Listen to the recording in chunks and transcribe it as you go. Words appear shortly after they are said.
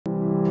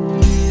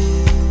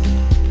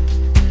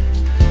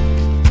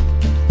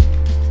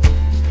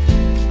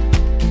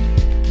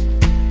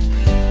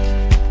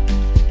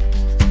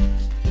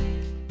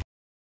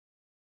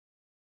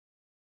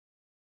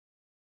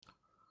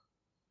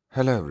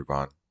Hello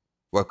everyone,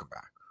 welcome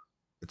back.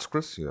 It's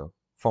Chris here,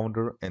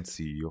 founder and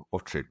CEO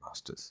of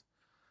Trademasters.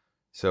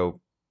 So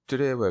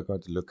today we're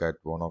going to look at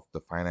one of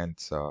the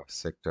finance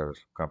sector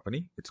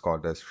company. It's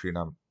called as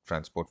Shriram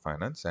Transport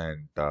Finance,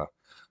 and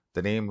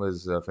the name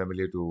is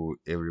familiar to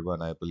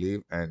everyone, I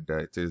believe, and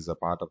it is a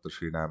part of the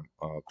Shriram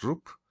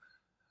group.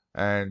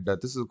 And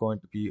this is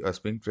going to be a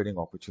swing trading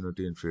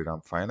opportunity in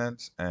Shriram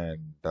Finance. And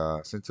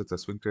since it's a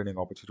swing trading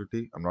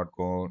opportunity, I'm not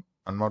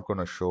going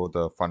to show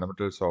the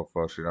fundamentals of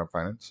Shriram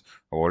Finance.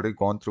 I've already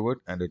gone through it,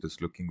 and it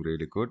is looking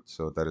really good.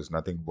 So there is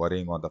nothing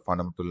worrying on the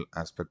fundamental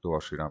aspect of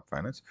Shriram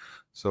Finance.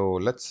 So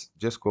let's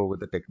just go with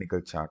the technical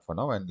chart for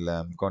now, and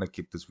I'm going to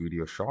keep this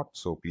video short.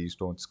 So please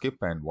don't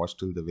skip and watch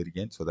till the very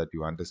end so that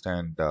you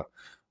understand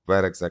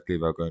where exactly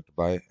we're going to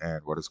buy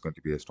and what is going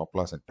to be a stop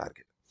loss and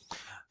target.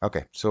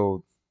 Okay,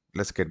 so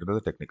let's get into the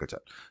technical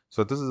chart.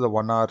 So this is a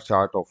 1 hour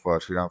chart of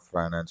Shriram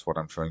Finance, what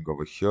I'm showing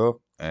over here.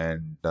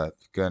 And you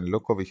can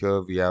look over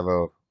here, we have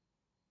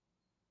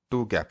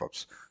two gap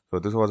ups. So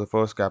this was the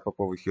first gap up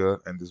over here,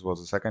 and this was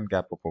the second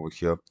gap up over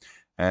here.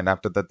 And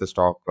after that, the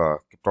stock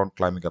kept on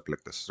climbing up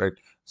like this, right?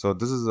 So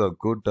this is a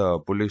good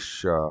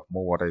bullish move,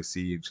 what I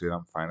see in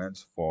Shriram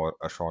Finance for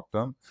a short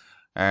term.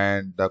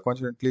 And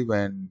coincidentally,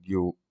 when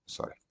you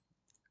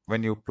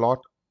plot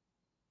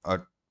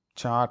a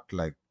chart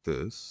like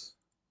this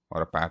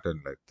or a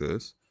pattern like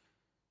this,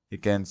 you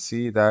can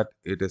see that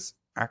it is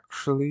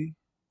actually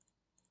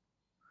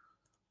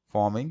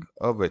forming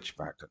a wedge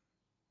pattern.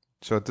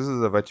 So this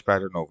is a wedge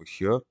pattern over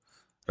here,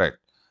 right?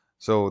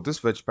 So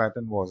this wedge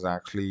pattern was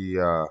actually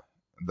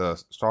the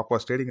stock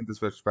was trading in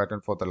this wedge pattern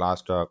for the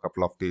last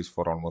couple of days,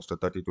 for almost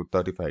 30 to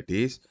 35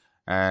 days.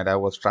 And I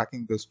was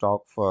tracking this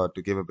stock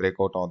to give a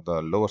breakout on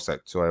the lower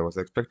side. So I was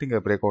expecting a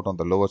breakout on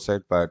the lower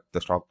side, but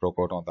the stock broke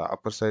out on the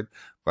upper side.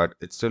 But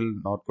it's still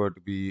not going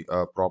to be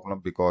a problem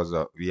because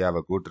we have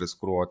a good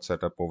risk reward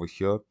setup over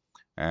here.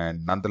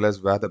 And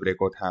nonetheless, where the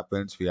breakout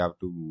happens, we have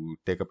to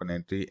take up an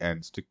entry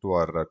and stick to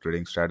our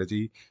trading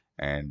strategy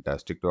and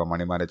stick to our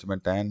money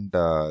management and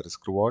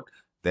risk reward.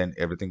 Then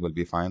everything will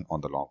be fine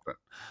on the long run.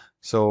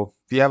 So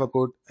we have a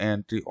good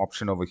entry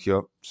option over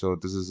here. So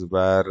this is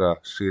where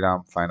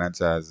Shriram Finance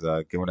has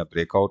given a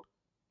breakout,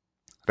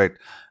 right?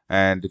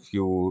 And if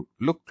you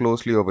look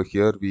closely over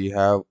here, we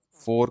have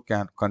four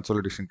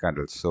consolidation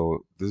candles.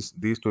 So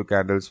these two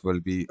candles will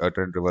be a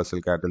trend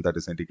reversal candle that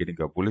is indicating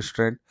a bullish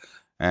trend,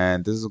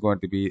 and this is going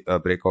to be a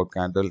breakout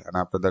candle, and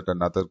after that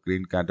another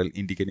green candle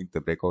indicating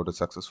the breakout is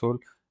successful,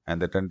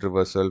 and the trend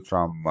reversal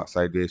from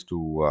sideways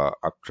to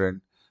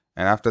uptrend.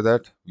 And after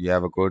that, we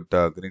have a good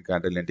green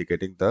candle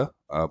indicating the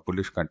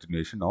bullish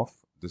continuation of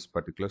this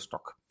particular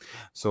stock.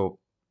 So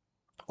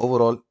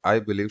overall, I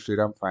believe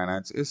Shriram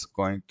Finance is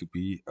going to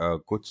be a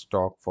good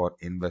stock for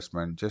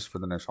investment just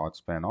within a short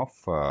span of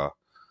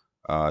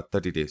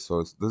 30 days.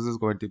 So this is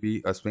going to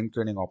be a swing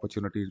trading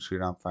opportunity in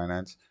Shriram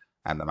Finance,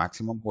 and the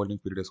maximum holding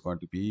period is going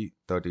to be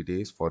 30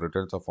 days for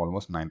returns of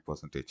almost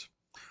 9%.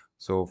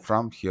 So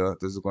from here,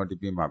 this is going to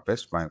be my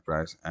best buying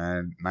price,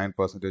 and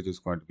 9% is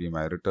going to be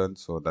my return.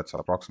 So that's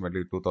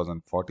approximately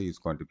 2040 is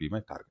going to be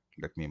my target.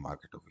 Let me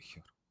mark it over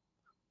here.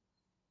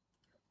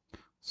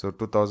 So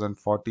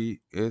 2040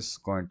 is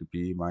going to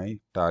be my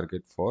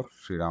target for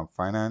Shriram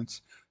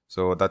Finance.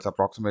 So that's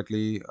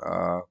approximately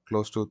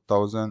close to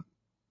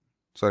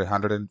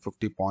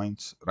 150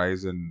 points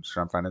rise in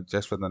Shriram Finance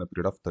just within a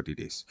period of 30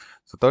 days.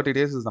 So 30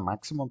 days is the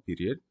maximum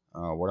period.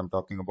 What I'm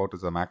talking about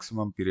is the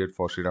maximum period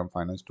for Shriram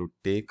Finance to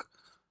take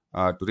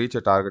to reach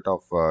a target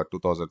of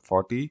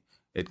 2040.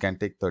 It can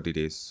take 30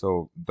 days.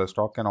 So the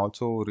stock can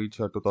also reach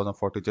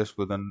 2040 just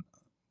within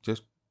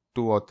just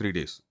 2 or 3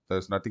 days.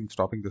 There's nothing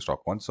stopping the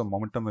stock. Once the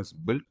momentum is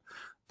built,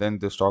 then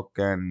the stock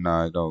can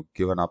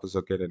give an upper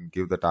circuit and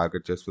give the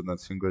target just within a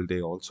single day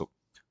also.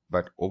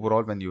 But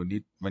overall, when you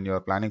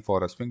are planning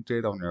for a swing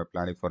trade or when you are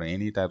planning for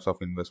any types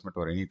of investment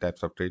or any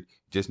types of trade,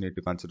 you just need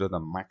to consider the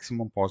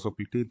maximum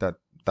possibility that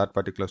that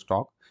particular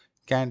stock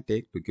can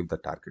take to give the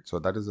target. So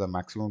that is the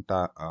maximum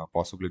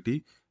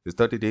possibility is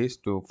 30 days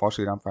to for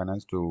Shriram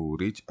Finance to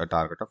reach a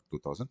target of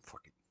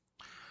 2040.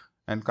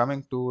 And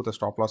coming to the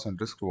stop loss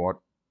and risk reward,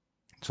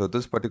 so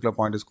this particular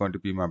point is going to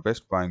be my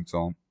best buying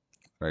zone,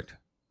 right?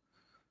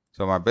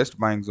 So my best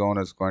buying zone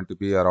is going to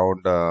be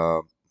around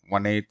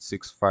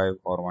 1865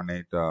 or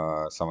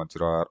 1870,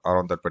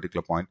 around that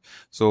particular point.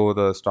 So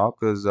the stock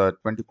is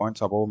 20 points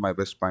above my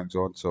best buying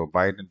zone. So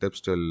buy it in dips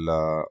till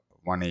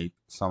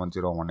 1870,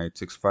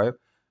 1865,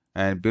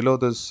 and below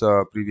this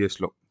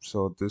previous low.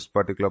 So this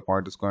particular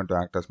point is going to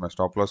act as my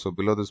stop loss. So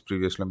below this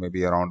previous low,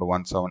 maybe around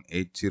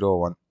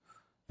 17801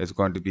 is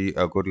going to be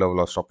a good level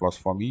of stop loss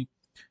for me.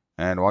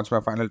 And once my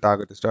final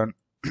target is done,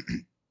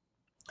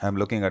 I'm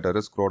looking at a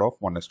risk reward of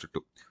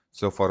 1:2.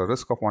 So for a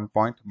risk of 1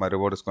 point, my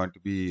reward is going to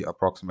be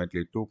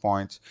approximately 2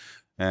 points.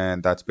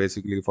 And that's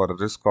basically for a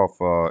risk of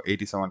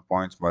 87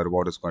 points, my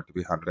reward is going to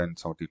be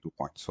 172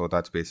 points. So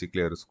that's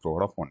basically a risk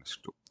reward of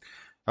 1:2.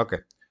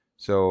 Okay.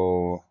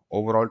 So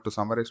overall, to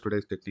summarize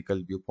today's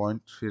technical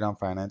viewpoint, Shriram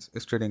Finance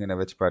is trading in a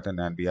wedge pattern,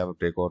 and we have a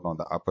breakout on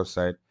the upper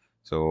side.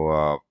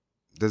 So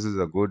this is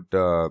a good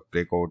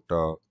breakout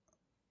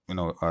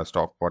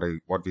stock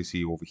what we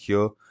see over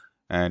here,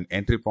 and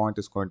entry point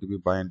is going to be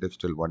buy and dip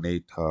till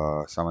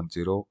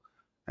 1870,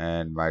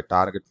 and my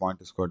target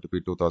point is going to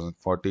be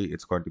 2040.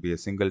 It's going to be a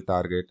single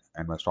target,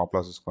 and my stop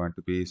loss is going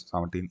to be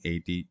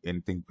 1780,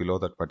 anything below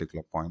that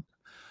particular point.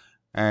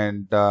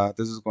 And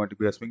this is going to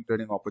be a swing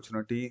trading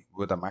opportunity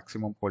with a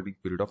maximum holding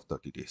period of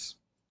 30 days.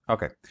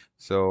 Okay,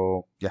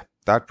 so yeah,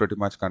 that pretty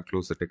much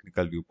concludes the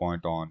technical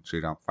viewpoint on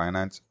Shriram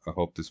Finance. I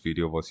hope this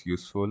video was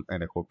useful,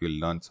 and I hope you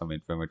learned some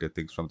informative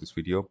things from this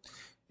video.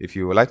 If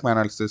you like my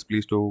analysis,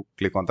 please do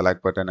click on the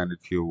like button, and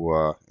if you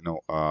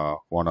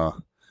wanna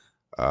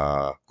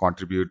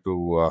contribute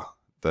to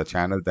the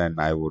channel, then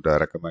I would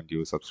recommend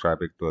you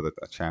subscribing to the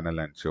channel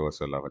and show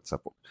us your love and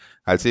support.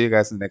 I'll see you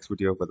guys in the next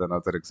video with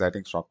another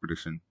exciting stock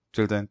prediction.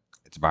 Till then,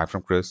 it's bye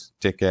from Chris.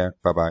 Take care,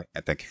 bye bye,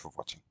 and thank you for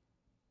watching.